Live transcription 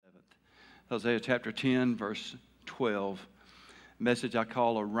Hosea chapter 10, verse 12. Message I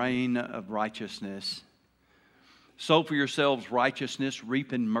call a reign of righteousness. Sow for yourselves righteousness,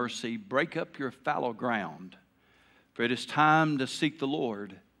 reap in mercy, break up your fallow ground. For it is time to seek the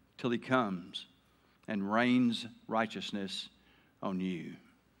Lord till He comes and rains righteousness on you.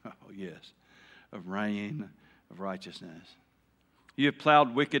 Oh, yes, a reign of righteousness. You have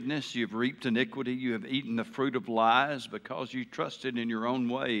plowed wickedness, you have reaped iniquity, you have eaten the fruit of lies because you trusted in your own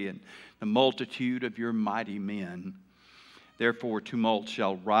way and the multitude of your mighty men. Therefore tumult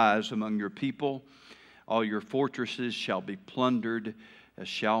shall rise among your people. All your fortresses shall be plundered as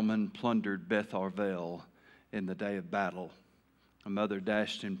Shalman plundered Beth Arvel in the day of battle. A mother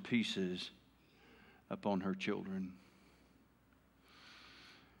dashed in pieces upon her children.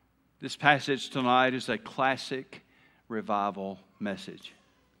 This passage tonight is a classic revival message.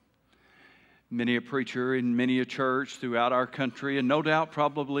 Many a preacher in many a church throughout our country, and no doubt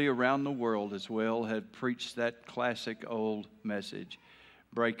probably around the world as well, have preached that classic old message.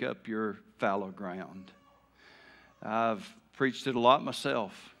 Break up your fallow ground. I've preached it a lot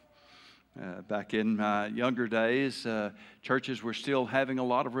myself. Back in my younger days, churches were still having a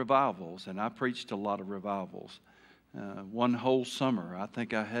lot of revivals, and I preached a lot of revivals. One whole summer, I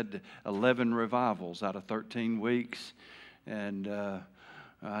think I had 11 revivals out of 13 weeks, and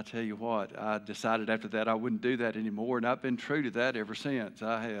I tell you what, I decided after that I wouldn't do that anymore, and I've been true to that ever since.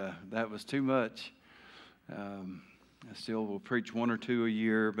 That was too much. I still will preach one or two a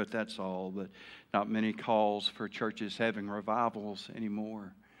year, but that's all. But not many calls for churches having revivals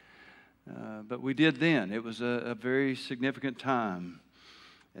anymore. But we did then. It was a very significant time,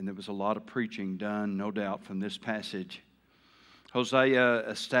 and there was a lot of preaching done, no doubt, from this passage. Hosea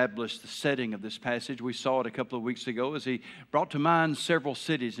established the setting of this passage. We saw it a couple of weeks ago as he brought to mind several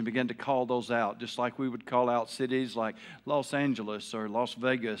cities and began to call those out, just like we would call out cities like Los Angeles or Las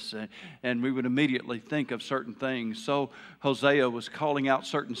Vegas, and we would immediately think of certain things. So Hosea was calling out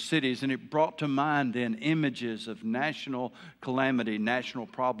certain cities, and it brought to mind then images of national calamity, national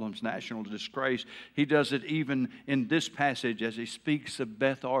problems, national disgrace. He does it even in this passage as he speaks of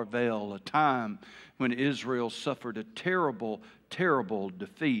Beth Arvel, a time when Israel suffered a terrible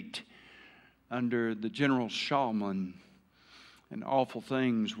defeat under the general Hamlin, and awful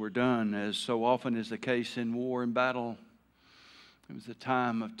things were done, as so often is the case in war and battle. It was a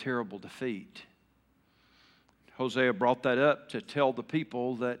time of terrible defeat. Hosea brought that up to tell the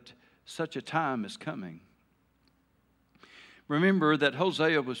people that such a time is coming. Remember that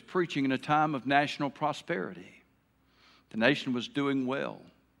Hosea was preaching in a time of national prosperity. The nation was doing well,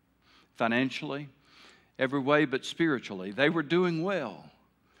 financially, every way but spiritually. They were doing well.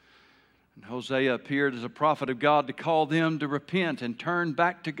 And Hosea appeared as a prophet of God to call them to repent and turn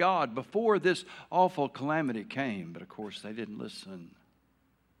back to God before this awful calamity came. But of course, they didn't listen.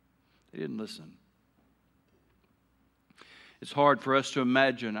 They didn't listen. It's hard for us to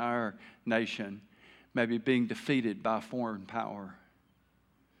imagine our nation maybe being defeated by a foreign power.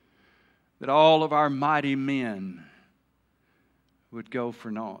 That all of our mighty men would go for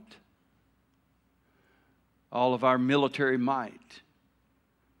naught. All of our military might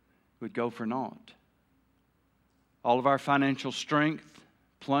would go for naught. All of our financial strength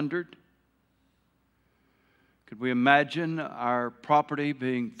plundered. Could we imagine our property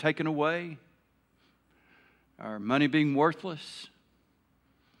being taken away? Our money being worthless?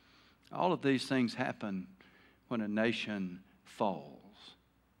 All of these things happen when a nation falls.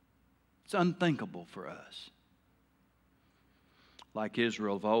 It's unthinkable for us. Like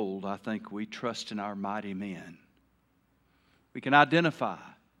Israel of old, I think we trust in our mighty men. We can identify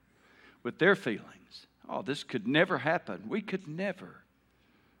with their feelings. Oh, this could never happen. We could never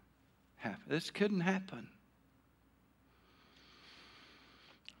happen. This couldn't happen.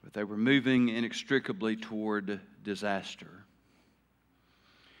 But they were moving inextricably toward disaster.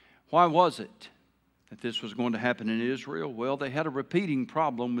 Why was it that this was going to happen in Israel? Well, they had a repeating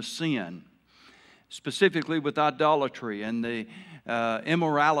problem with sin, specifically with idolatry and the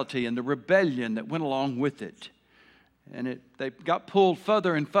immorality and the rebellion that went along with it. And they got pulled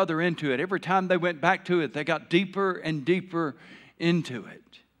further and further into it. Every time they went back to it, they got deeper and deeper into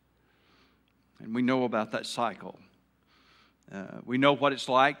it. And we know about that cycle. We know what it's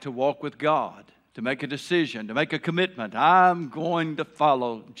like to walk with God, to make a decision, to make a commitment. I'm going to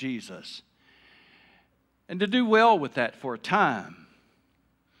follow Jesus. And to do well with that for a time,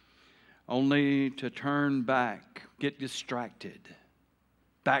 only to turn back, get distracted,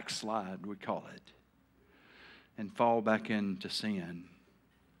 backslide, we call it, and fall back into sin.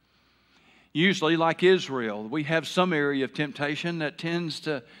 Usually, like Israel, we have some area of temptation that tends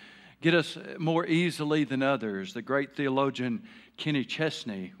to get us more easily than others. The great theologian Kenny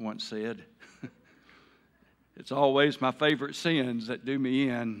Chesney once said, It's always my favorite sins that do me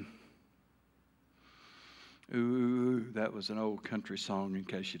in. Ooh, that was an old country song in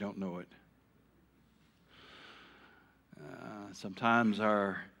case you don't know it. Sometimes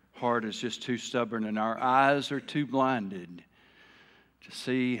our heart is just too stubborn and our eyes are too blinded to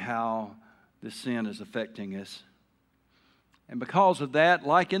see how this sin is affecting us. And because of that,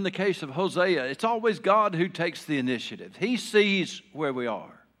 like in the case of Hosea, it's always God who takes the initiative. He sees where we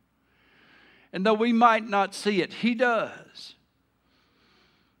are. And though we might not see it, He does.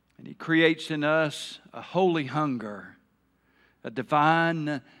 And He creates in us a holy hunger, a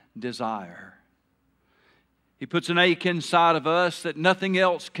divine desire. He puts an ache inside of us that nothing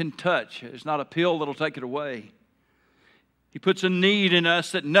else can touch. There's not a pill that'll take it away. He puts a need in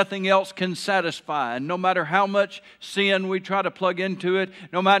us that nothing else can satisfy. And no matter how much sin we try to plug into it,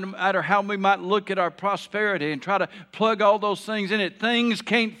 no matter how we might look at our prosperity and try to plug all those things in it, things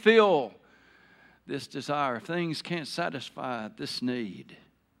can't fill this desire. Things can't satisfy this need.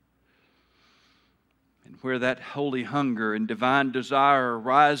 And where that holy hunger and divine desire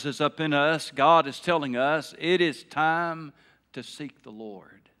rises up in us, God is telling us it is time to seek the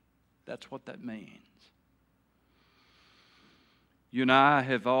Lord. That's what that means. You and I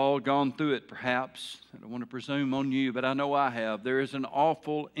have all gone through it, perhaps. I don't want to presume on you, but I know I have. There is an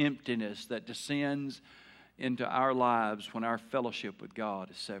awful emptiness that descends into our lives when our fellowship with God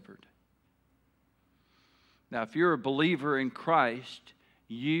is severed. Now, if you're a believer in Christ,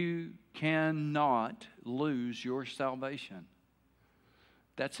 you cannot lose your salvation.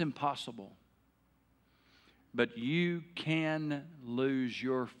 That's impossible. But you can lose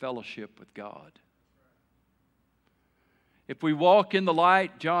your fellowship with God. If we walk in the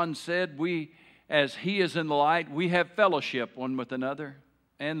light, John said, as He is in the light, we have fellowship one with another.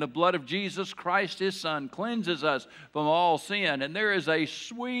 And the blood of Jesus Christ, His Son, cleanses us from all sin. And there is a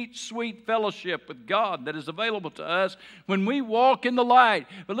sweet, sweet fellowship with God that is available to us when we walk in the light.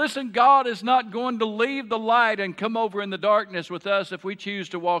 But listen, God is not going to leave the light and come over in the darkness with us if we choose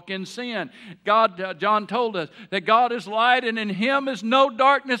to walk in sin. John told us that God is light and in Him is no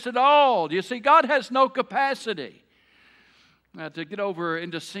darkness at all. You see, God has no capacity to get over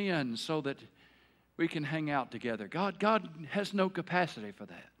into sin so that we can hang out together. God has no capacity for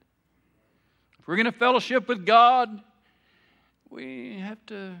that. If we're going to fellowship with God, we have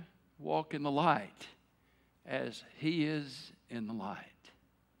to walk in the light as He is in the light.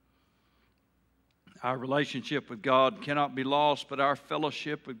 Our relationship with God cannot be lost, but our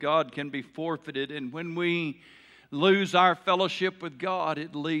fellowship with God can be forfeited. And when we lose our fellowship with God,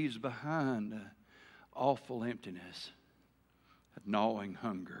 it leaves behind an awful emptiness, a gnawing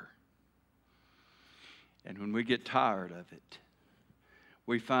hunger. And when we get tired of it,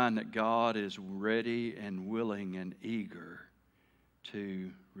 we find that God is ready and willing and eager to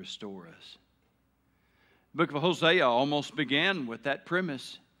restore us. The book of Hosea almost began with that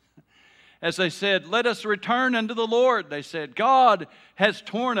premise. As they said, let us return unto the Lord. They said, God has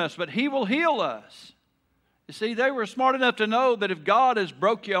torn us, but He will heal us. You see, they were smart enough to know that if God has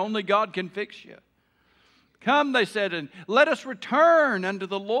broke you, only God can fix you. Come, they said, and let us return unto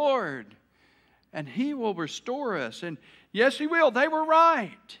the Lord, and He will restore us. And yes, He will. They were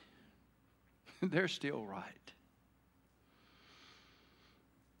right. They're still right.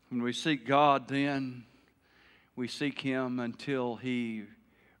 When we seek God, then we seek Him until He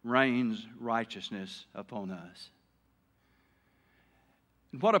rains righteousness upon us.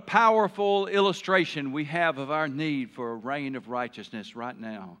 And what a powerful illustration we have of our need for a rain of righteousness right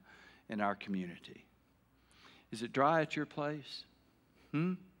now in our community. Is it dry at your place?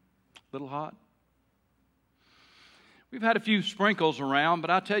 A little hot? We've had a few sprinkles around, but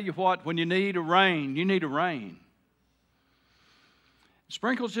I tell you what, when you need a rain, you need a rain.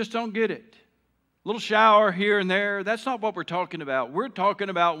 Sprinkles just don't get it. A little shower here and there, that's not what we're talking about. We're talking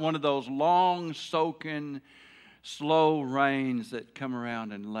about one of those long, soaking, slow rains that come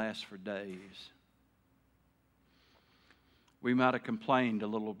around and last for days. We might have complained a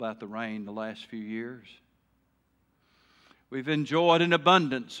little about the rain the last few years. We've enjoyed an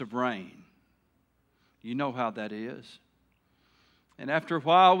abundance of rain. You know how that is. And after a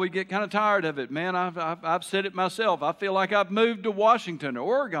while, we get kind of tired of it. Man, I've said it myself. I feel like I've moved to Washington or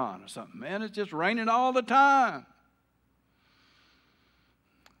Oregon or something. Man, it's just raining all the time.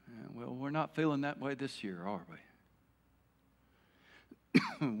 Well, we're not feeling that way this year, are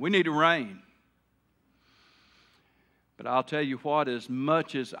we? We need a rain. But I'll tell you what, as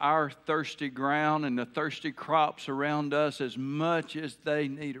much as our thirsty ground and the thirsty crops around us, as much as they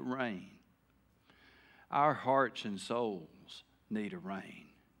need a rain, our hearts and souls need a rain.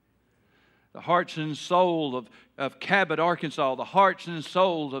 the hearts and soul of Cabot, Arkansas, the hearts and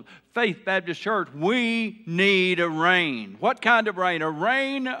souls of Faith Baptist Church. We need a rain. What kind of rain? A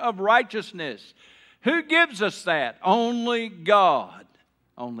rain of righteousness. Who gives us that? Only God.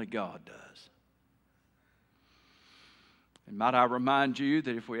 Only God does. And might I remind you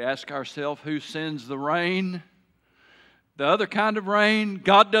that if we ask ourselves who sends the rain, the other kind of rain,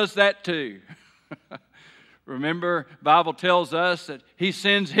 God does that too. Remember, the Bible tells us that He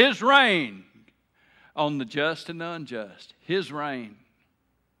sends His rain on the just and the unjust. His rain.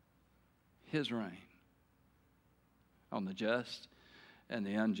 His rain on the just and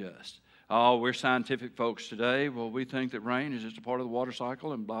the unjust. Oh, we're scientific folks today. Well, we think that rain is just a part of the water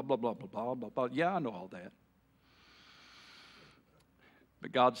cycle and blah, blah, blah, blah, blah, blah, blah. Yeah, I know all that.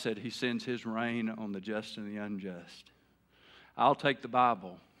 But God said He sends His rain on the just and the unjust. I'll take the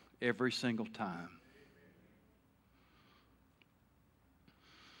Bible every single time.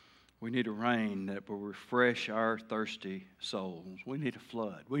 We need a rain that will refresh our thirsty souls. We need a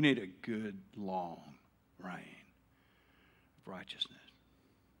flood. We need a good, long rain of righteousness.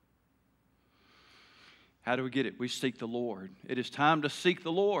 How do we get it? We seek the Lord. It is time to seek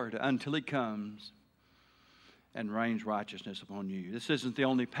the Lord until He comes and rains righteousness upon you. This isn't the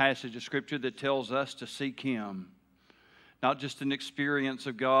only passage of Scripture that tells us to seek Him. Not just an experience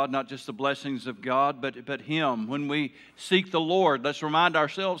of God, not just the blessings of God, but Him. When we seek the Lord, let's remind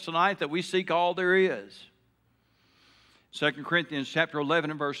ourselves tonight that we seek all there is. 2 Corinthians chapter 11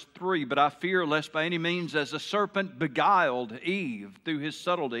 and verse 3, "But I fear lest by any means as the serpent beguiled Eve through his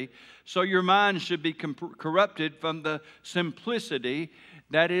subtlety, so your minds should be corrupted from the simplicity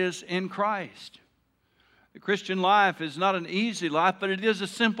that is in Christ." The Christian life is not an easy life, but it is a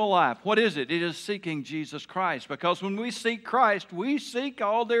simple life. What is it? It is seeking Jesus Christ. Because when we seek Christ, we seek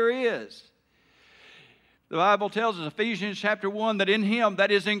all there is. The Bible tells us, Ephesians chapter 1, that in Him,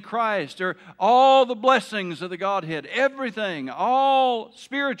 that is in Christ, are all the blessings of the Godhead. Everything, all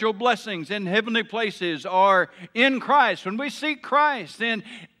spiritual blessings in heavenly places are in Christ. When we seek Christ, then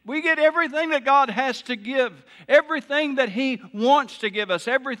we get everything that God has to give, everything that He wants to give us,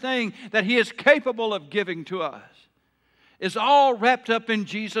 everything that He is capable of giving to us is all wrapped up in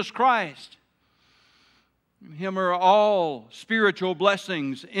Jesus Christ. In Him are all spiritual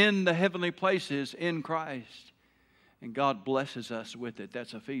blessings in the heavenly places in Christ. And God blesses us with it.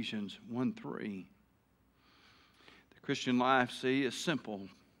 That's Ephesians 1:3. The Christian life, see, is simple.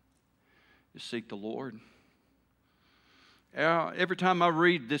 You seek the Lord. Every time I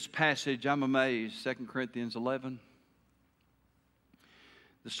read this passage, I'm amazed. 2 Corinthians 11.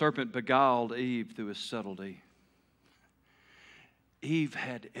 The serpent beguiled Eve through his subtlety. Eve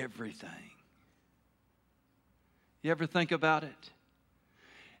had everything. You ever think about it?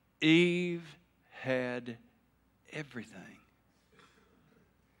 Eve had everything.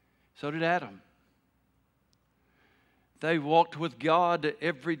 So did Adam. They walked with God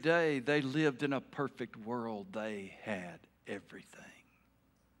every day. They lived in a perfect world. They had everything.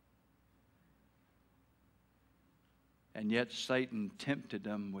 And yet Satan tempted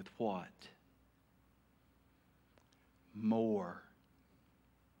them with what? More.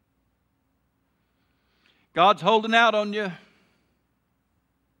 God's holding out on you.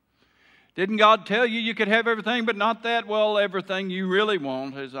 Didn't God tell you you could have everything but not that? Well, everything you really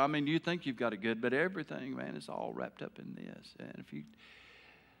want is, you think you've got it good, but everything, man, is all wrapped up in this. And if you,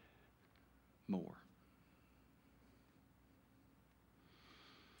 more.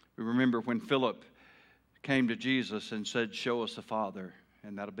 We remember when Philip came to Jesus and said, "Show us the Father,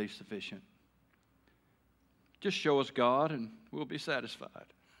 and that'll be sufficient." Just show us God and we'll be satisfied.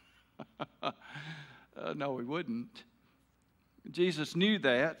 No, we wouldn't. Jesus knew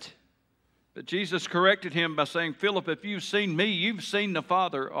that. But Jesus corrected him by saying, "Philip, if you've seen me, you've seen the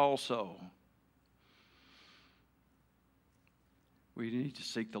Father also." We need to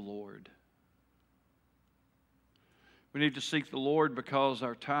seek the Lord. We need to seek the Lord because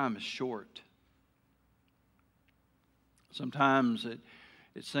our time is short. Sometimes it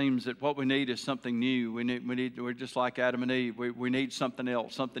seems that what we need is something new. We're just like Adam and Eve. We need something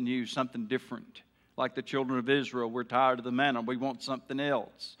else, something new, something different. Like the children of Israel, we're tired of the manna. We want something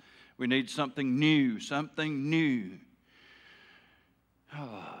else. We need something new, something new.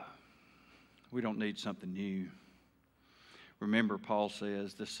 We don't need something new. Remember, Paul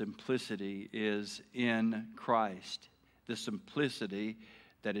says, the simplicity is in Christ. The simplicity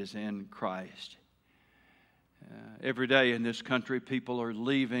that is in Christ. Every day in this country, people are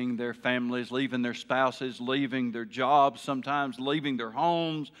leaving their families, leaving their spouses, leaving their jobs, sometimes leaving their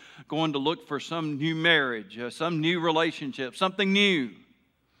homes, going to look for some new marriage, some new relationship, something new.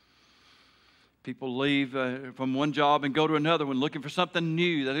 People leave from one job and go to another one looking for something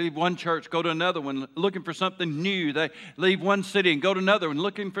new. They leave one church, go to another one looking for something new. They leave one city and go to another one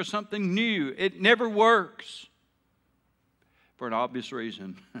looking for something new. It never works for an obvious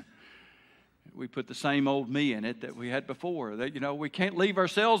reason. We put the same old me in it that we had before. That, we can't leave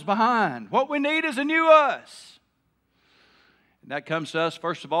ourselves behind. What we need is a new us. And that comes to us,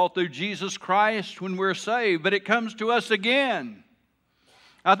 first of all, through Jesus Christ when we're saved. But it comes to us again.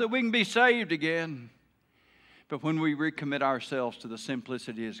 Not that we can be saved again, but when we recommit ourselves to the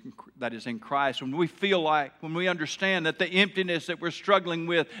simplicity that is in Christ, when we understand that the emptiness that we're struggling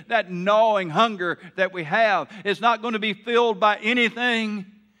with, that gnawing hunger that we have, is not going to be filled by anything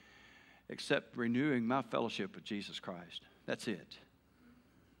except renewing my fellowship with Jesus Christ. That's it.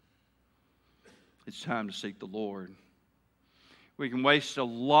 It's time to seek the Lord. We can waste a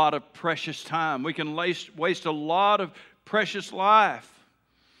lot of precious time. We can waste a lot of precious life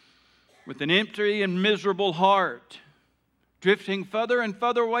with an empty and miserable heart, drifting further and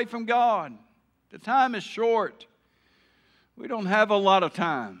further away from God. The time is short. We don't have a lot of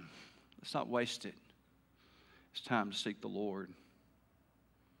time. Let's not waste it. It's time to seek the Lord.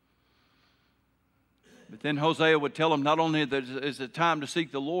 But then Hosea would tell them not only that it's a time to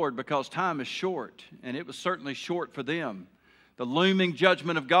seek the Lord because time is short, and it was certainly short for them. The looming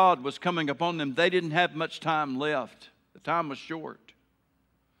judgment of God was coming upon them. They didn't have much time left. The time was short.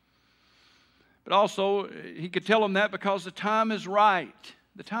 But also, he could tell them that because the time is right.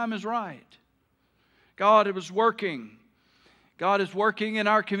 The time is right. God was working. God is working in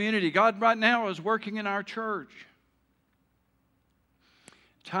our community. God right now is working in our church.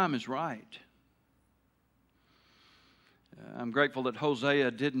 Time is right. I'm grateful that Hosea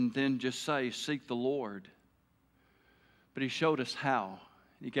didn't then just say, seek the Lord. But he showed us how.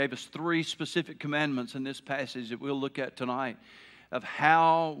 He gave us 3 specific commandments in this passage that we'll look at tonight of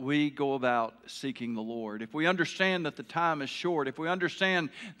how we go about seeking the Lord. If we understand that the time is short, if we understand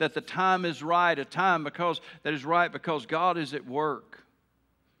that the time is right, a time that is right because God is at work,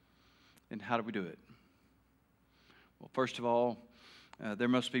 then how do we do it? Well, first of all, there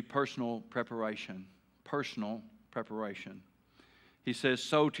must be personal preparation. Personal preparation. He says,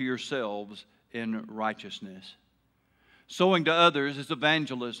 sow to yourselves in righteousness. Sowing to others is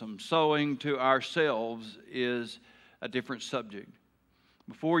evangelism. Sowing to ourselves is a different subject.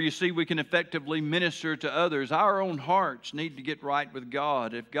 Before you see we can effectively minister to others, our own hearts need to get right with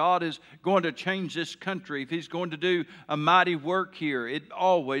God. If God is going to change this country, if He's going to do a mighty work here, it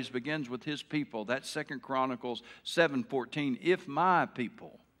always begins with His people. That's 2 Chronicles 7:14. If my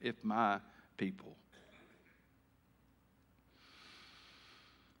people.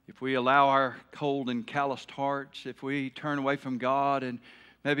 If we allow our cold and calloused hearts, if we turn away from God and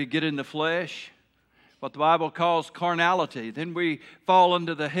maybe get in the flesh, what the Bible calls carnality, then we fall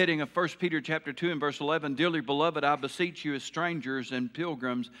under the heading of 1 Peter chapter 2 and verse 11. Dearly beloved, I beseech you as strangers and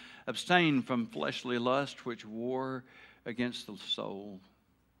pilgrims, abstain from fleshly lust which war against the soul.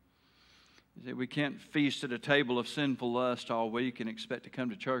 You see, we can't feast at a table of sinful lust all week and expect to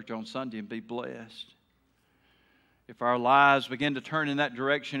come to church on Sunday and be blessed. If our lives begin to turn in that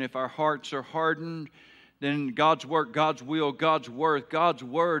direction, if our hearts are hardened, then God's work, God's will, God's worth, God's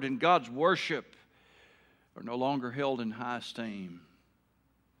word, and God's worship are no longer held in high esteem.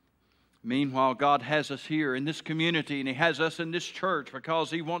 Meanwhile, God has us here in this community and He has us in this church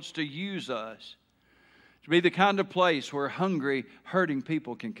because He wants to use us to be the kind of place where hungry, hurting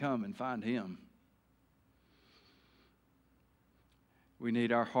people can come and find Him. We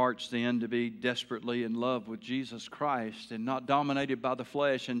need our hearts then to be desperately in love with Jesus Christ and not dominated by the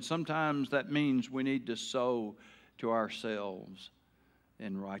flesh. And sometimes that means we need to sow to ourselves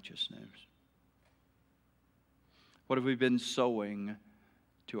in righteousness. What have we been sowing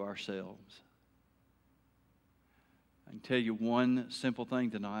to ourselves? I can tell you one simple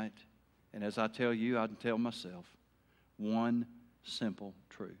thing tonight, and as I tell you, I can tell myself. One simple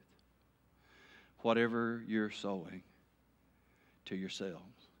truth. Whatever you're sowing to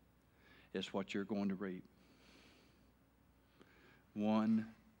yourselves is what you're going to reap. One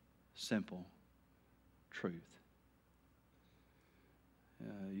simple truth.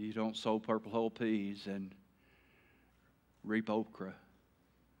 You don't sow purple hull peas and reap okra.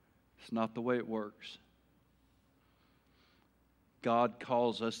 It's not the way it works. God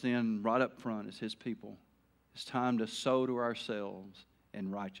calls us then right up front as His people. It's time to sow to ourselves in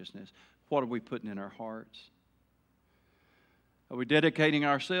righteousness. What are we putting in our hearts? Are we dedicating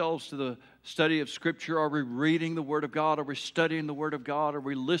ourselves to the study of Scripture? Are we reading the Word of God? Are we studying the Word of God? Are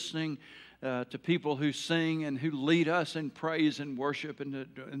we listening to people who sing and who lead us in praise and worship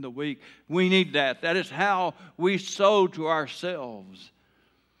in the week? We need that. That is how we sow to ourselves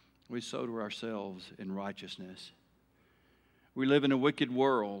we sow to ourselves in righteousness. We live in a wicked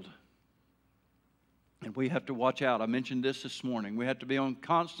world, and we have to watch out. I mentioned this morning. We have to be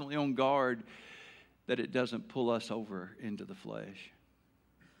constantly on guard that it doesn't pull us over into the flesh.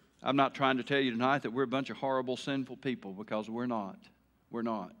 I'm not trying to tell you tonight that we're a bunch of horrible, sinful people, because we're not. We're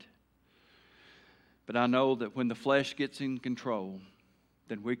not. But I know that when the flesh gets in control,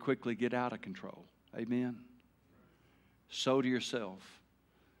 then we quickly get out of control. Amen? Sow to yourself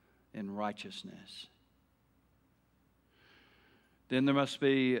in righteousness. Then there must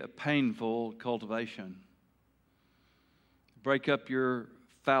be a painful cultivation. Break up your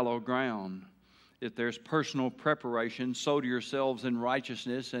fallow ground. If there's personal preparation, sow to yourselves in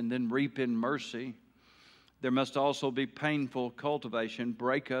righteousness and then reap in mercy. There must also be painful cultivation.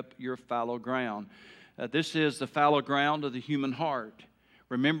 Break up your fallow ground. This is the fallow ground of the human heart.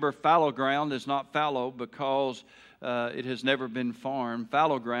 Remember, fallow ground is not fallow because it has never been farmed.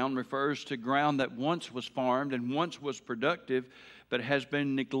 Fallow ground refers to ground that once was farmed and once was productive, but has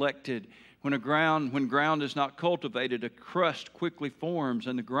been neglected. When ground is not cultivated, a crust quickly forms,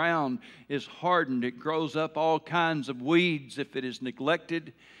 and the ground is hardened. It grows up all kinds of weeds if it is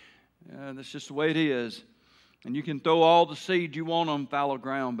neglected. That's just the way it is. And you can throw all the seed you want on fallow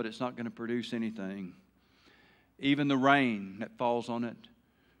ground, but it's not going to produce anything. Even the rain that falls on it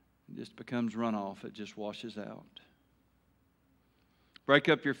just becomes runoff. It just washes out. Break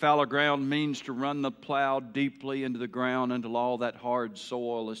up your fallow ground means to run the plow deeply into the ground until all that hard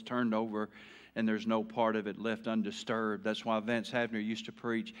soil is turned over and there's no part of it left undisturbed. That's why Vance Havner used to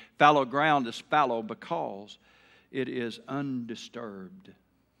preach, fallow ground is fallow because it is undisturbed.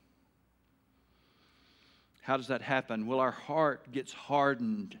 How does that happen? Well, our heart gets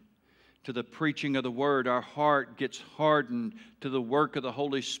hardened to the preaching of the Word. Our heart gets hardened to the work of the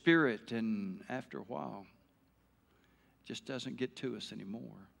Holy Spirit, and after a while, just doesn't get to us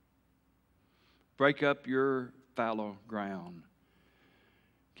anymore. Break up your fallow ground.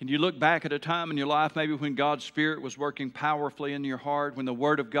 Can you look back at a time in your life maybe when God's Spirit was working powerfully in your heart, when the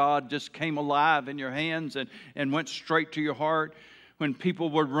Word of God just came alive in your hands and went straight to your heart, when people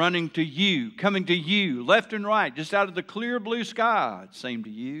were running to you, coming to you, left and right, just out of the clear blue sky? It seemed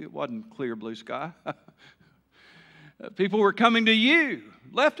to you it wasn't clear blue sky. People were coming to you,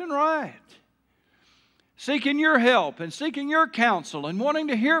 left and right, seeking your help and seeking your counsel and wanting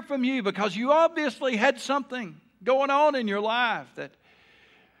to hear from you because you obviously had something going on in your life that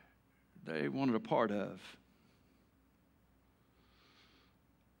they wanted a part of.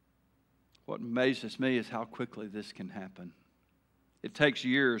 What amazes me is how quickly this can happen. It takes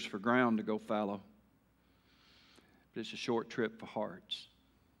years for ground to go fallow, but it's a short trip for hearts.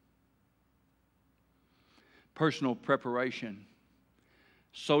 Personal preparation.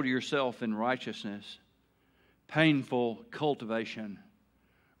 Sow to yourself in righteousness. Painful cultivation.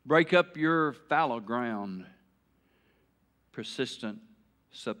 Break up your fallow ground. Persistent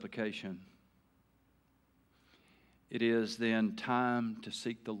supplication. It is then time to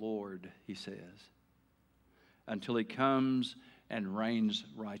seek the Lord, he says, until he comes and rains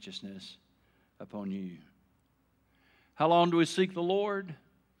righteousness upon you. How long do we seek the Lord?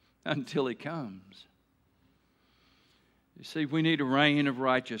 Until he comes. You see, we need a rain of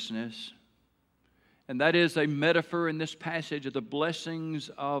righteousness. And that is a metaphor in this passage of the blessings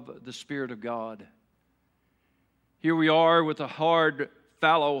of the Spirit of God. Here we are with a hard,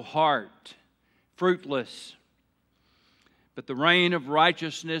 fallow heart, fruitless. But the rain of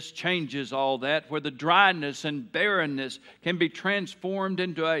righteousness changes all that, where the dryness and barrenness can be transformed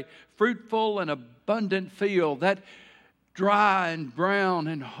into a fruitful and abundant field. That dry and brown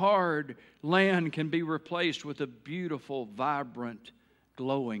and hard land can be replaced with a beautiful, vibrant,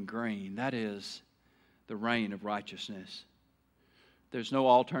 glowing green. That is the rain of righteousness. There's no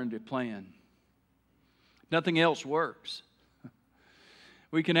alternative plan. Nothing else works.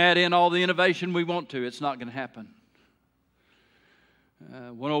 We can add in all the innovation we want to. It's not going to happen.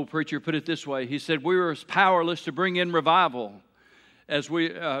 One old preacher put it this way. He said, we are as powerless to bring in revival as we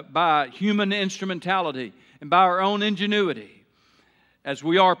by human instrumentality and by our own ingenuity as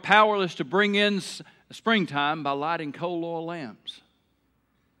we are powerless to bring in springtime by lighting coal oil lamps.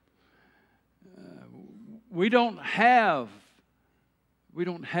 We don't have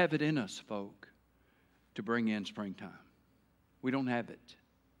it in us, folk, to bring in springtime. We don't have it.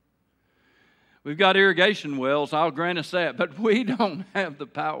 We've got irrigation wells, I'll grant us that, but we don't have the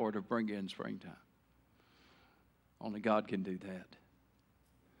power to bring in springtime. Only God can do that.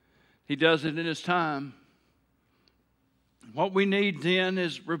 He does it in His time. What we need then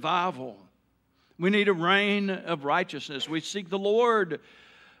is revival. We need a reign of righteousness. We seek the Lord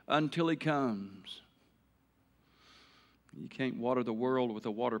until He comes. You can't water the world with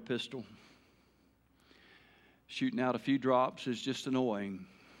a water pistol. Shooting out a few drops is just annoying.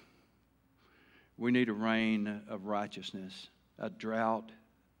 We need a rain of righteousness, a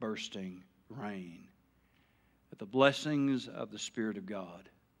drought-bursting rain, with the blessings of the Spirit of God.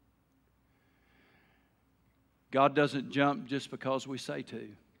 God doesn't jump just because we say to.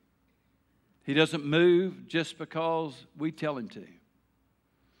 He doesn't move just because we tell Him to.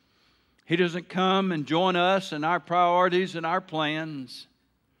 He doesn't come and join us in our priorities and our plans.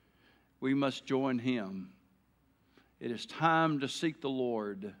 We must join Him. It is time to seek the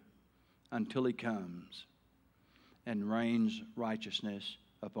Lord until He comes and rains righteousness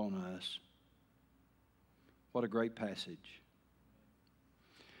upon us. What a great passage.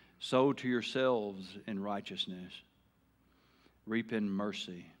 Sow to yourselves in righteousness. Reap in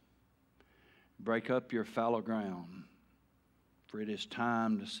mercy. Break up your fallow ground. For it is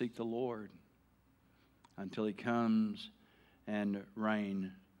time to seek the Lord until He comes and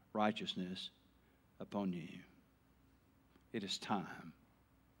rain righteousness upon you. It is time.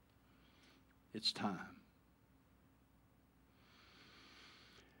 It's time.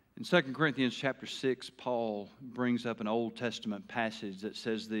 In 2 Corinthians chapter 6, Paul brings up an Old Testament passage that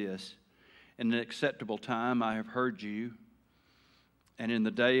says this: "In an acceptable time I have heard you, and in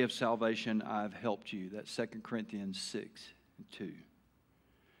the day of salvation I have helped you." That's 2 Corinthians 6:2.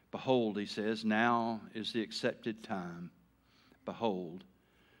 "Behold," he says, "now is the accepted time. Behold,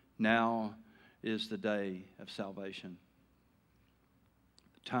 now is the day of salvation."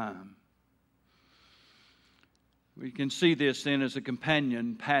 Time. We can see this then as a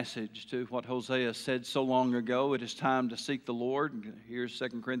companion passage to what Hosea said so long ago. It is time to seek the Lord. Here's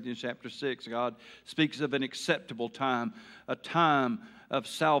 2 Corinthians chapter 6. God speaks of an acceptable time, a time of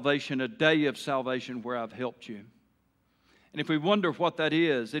salvation, a day of salvation where I've helped you. And if we wonder what that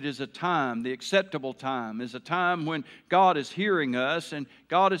is, it is a time, the acceptable time, is a time when God is hearing us and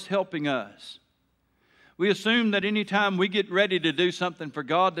God is helping us. We assume that any time we get ready to do something for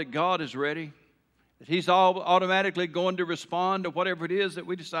God, that God is ready, that He's automatically going to respond to whatever it is that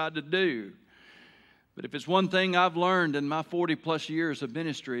we decide to do. But if it's one thing I've learned in my 40-plus years of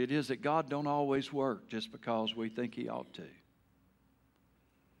ministry, it is that God don't always work just because we think He ought to.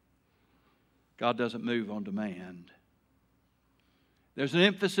 God doesn't move on demand. There's an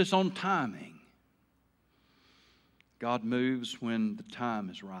emphasis on timing. God moves when the time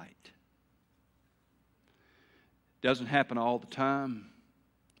is right. It doesn't happen all the time.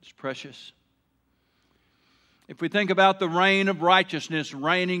 It's precious. If we think about the rain of righteousness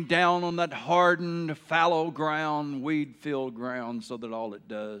raining down on that hardened, fallow ground, weed-filled ground, so that all it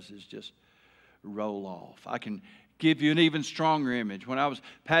does is just roll off. I can give you an even stronger image. When I was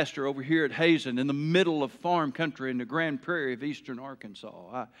pastor over here at Hazen, in the middle of farm country in the Grand Prairie of eastern Arkansas,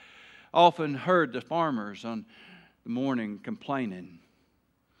 I often heard the farmers on the morning complaining,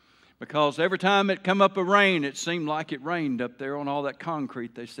 because every time it come up a rain, it seemed like it rained up there on all that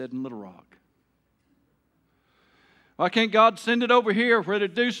concrete they said in Little Rock. Why can't God send it over here where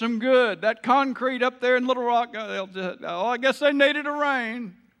it'd do some good? That concrete up there in Little Rock, I guess they needed a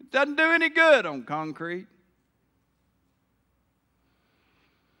rain. It doesn't do any good on concrete.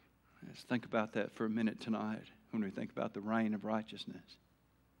 Let's think about that for a minute tonight when we think about the rain of righteousness.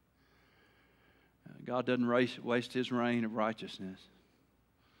 God doesn't waste His rain of righteousness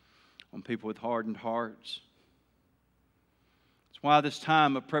on people with hardened hearts. That's why this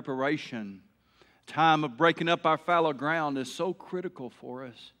time of preparation, time of breaking up our fallow ground, is so critical for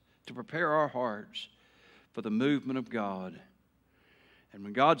us to prepare our hearts for the movement of God. And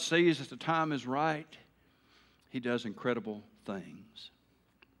when God sees that the time is right, He does incredible things.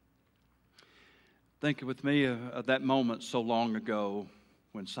 Think with me of that moment so long ago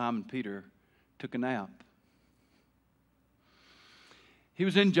when Simon Peter took a nap. He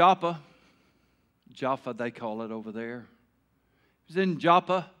was in Joppa. Jaffa, they call it over there. He was in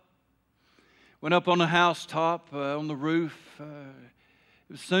Joppa. Went up on the housetop, on the roof.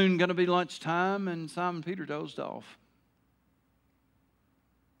 It was soon going to be lunchtime, and Simon Peter dozed off.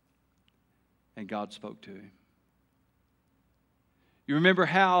 And God spoke to him. You remember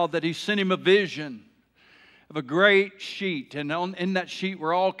how that He sent him a vision of a great sheet, and in that sheet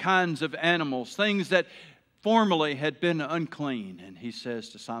were all kinds of animals, things that formerly had been unclean. And He says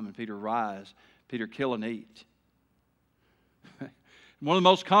to Simon Peter, "Rise, Peter, kill and eat." One of the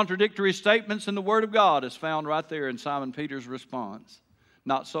most contradictory statements in the Word of God is found right there in Simon Peter's response.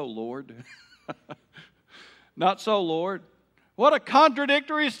 "Not so, Lord." Not so, Lord. What a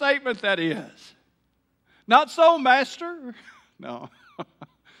contradictory statement that is. "Not so, Master." No.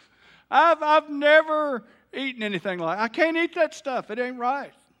 I've never eaten anything like that. I can't eat that stuff. It ain't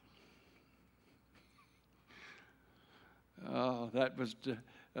right. That was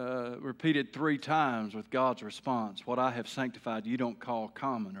repeated 3 times with God's response. What I have sanctified, you don't call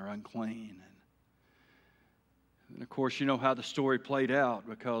common or unclean. And of course, you know how the story played out,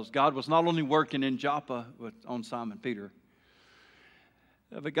 because God was not only working in Joppa on Simon Peter,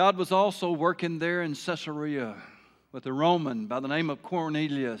 but God was also working there in Caesarea with a Roman by the name of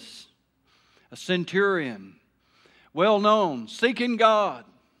Cornelius, a centurion, well known, seeking God.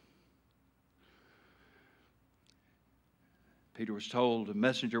 Peter was told a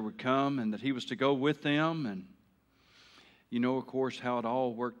messenger would come and that he was to go with them. And you know, of course, how it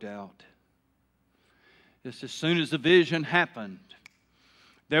all worked out. Just as soon as the vision happened,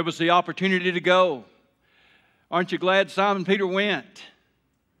 there was the opportunity to go. Aren't you glad Simon Peter went?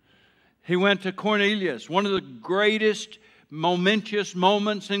 He went to Cornelius. One of the greatest momentous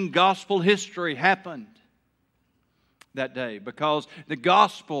moments in gospel history happened that day, because the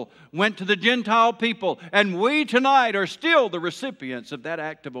gospel went to the Gentile people, and we tonight are still the recipients of that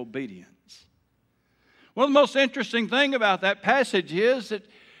act of obedience. One of the most interesting things about that passage is that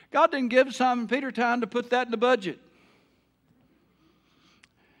God didn't give Simon Peter time to put that in the budget.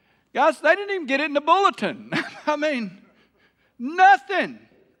 Guys, they didn't even get it in the bulletin. I mean, nothing.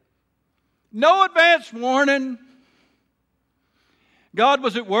 No advance warning. God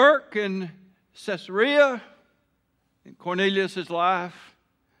was at work in Caesarea, in Cornelius' life.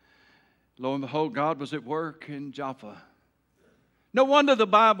 Lo and behold, God was at work in Joppa. No wonder the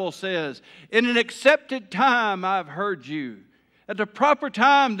Bible says, in an accepted time I've heard you. At the proper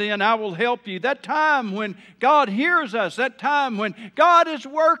time then I will help you. That time when God hears us. That time when God is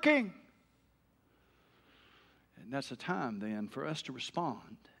working. And that's a time then for us to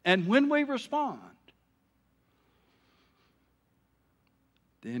respond. And when we respond,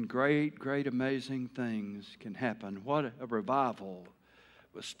 then great, great, amazing things can happen. What a revival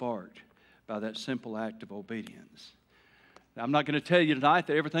was sparked by that simple act of obedience. Now, I'm not going to tell you tonight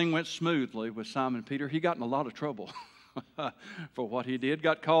that everything went smoothly with Simon Peter. He got in a lot of trouble for what he did.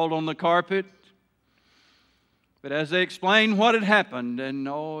 Got called on the carpet. But as they explained what had happened, and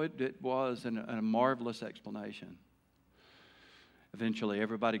it was a marvelous explanation. Eventually,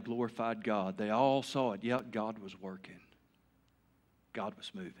 everybody glorified God. They all saw it. Yeah, God was working. God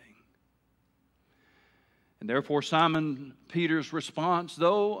was moving. And therefore, Simon Peter's response,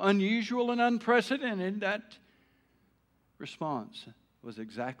 though unusual and unprecedented, that response was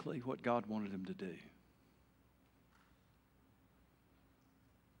exactly what God wanted him to do.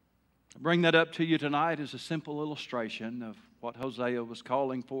 I bring that up to you tonight as a simple illustration of what Hosea was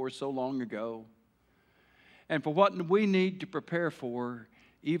calling for so long ago, and for what we need to prepare for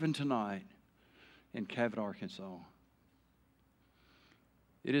even tonight in Cabot, Arkansas.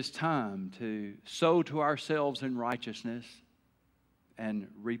 It is time to sow to ourselves in righteousness and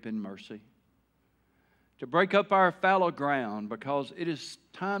reap in mercy. To break up our fallow ground, because it is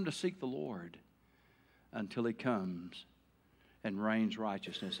time to seek the Lord until He comes and rains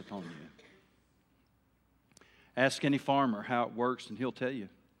righteousness upon you. Ask any farmer how it works and he'll tell you.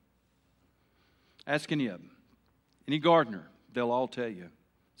 Ask any of them. Any gardener, they'll all tell you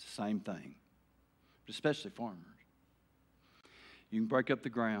it's the same thing, but especially farmers. You can break up the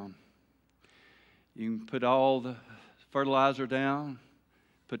ground. You can put all the fertilizer down,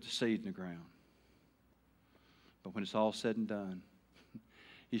 put the seed in the ground. But when it's all said and done,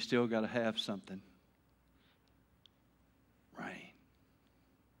 you still got to have something. Rain.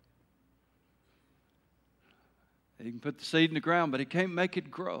 You can put the seed in the ground, but it can't make it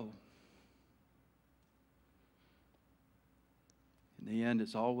grow. In the end,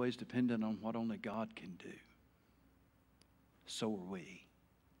 it's always dependent on what only God can do. So are we.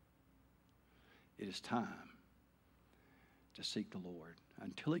 It is time to seek the Lord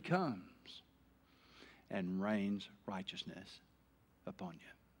until He comes and rains righteousness upon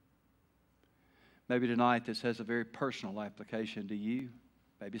you. Maybe tonight this has a very personal application to you.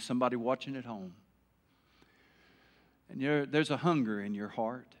 Maybe somebody watching at home. And there's a hunger in your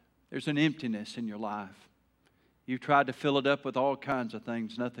heart. There's an emptiness in your life. You've tried to fill it up with all kinds of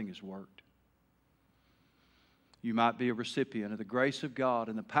things. Nothing has worked. You might be a recipient of the grace of God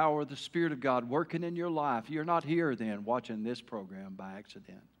and the power of the Spirit of God working in your life. You're not here then watching this program by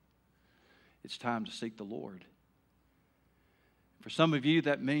accident. It's time to seek the Lord. For some of you,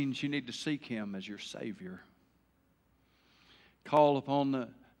 that means you need to seek Him as your Savior. Call upon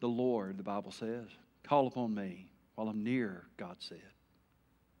the Lord, the Bible says. Call upon me while I'm near, God said.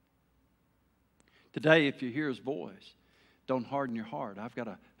 Today, if you hear His voice, don't harden your heart. I've got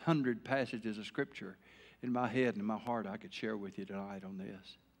 100 passages of Scripture in my head and in my heart I could share with you tonight on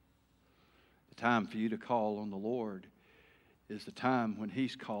this. The time for you to call on the Lord is the time when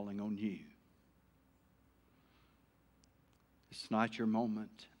He's calling on you. It's not your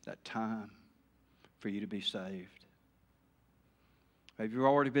moment, that time for you to be saved. Maybe you've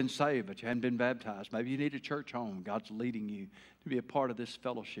already been saved, but you haven't been baptized. Maybe you need a church home. God's leading you to be a part of this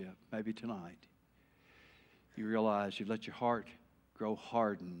fellowship. Maybe tonight you realize you've let your heart grow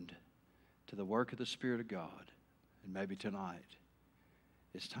hardened to the work of the Spirit of God. And maybe tonight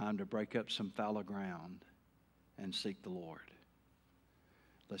it's time to break up some fallow ground and seek the Lord.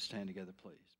 Let's stand together, please.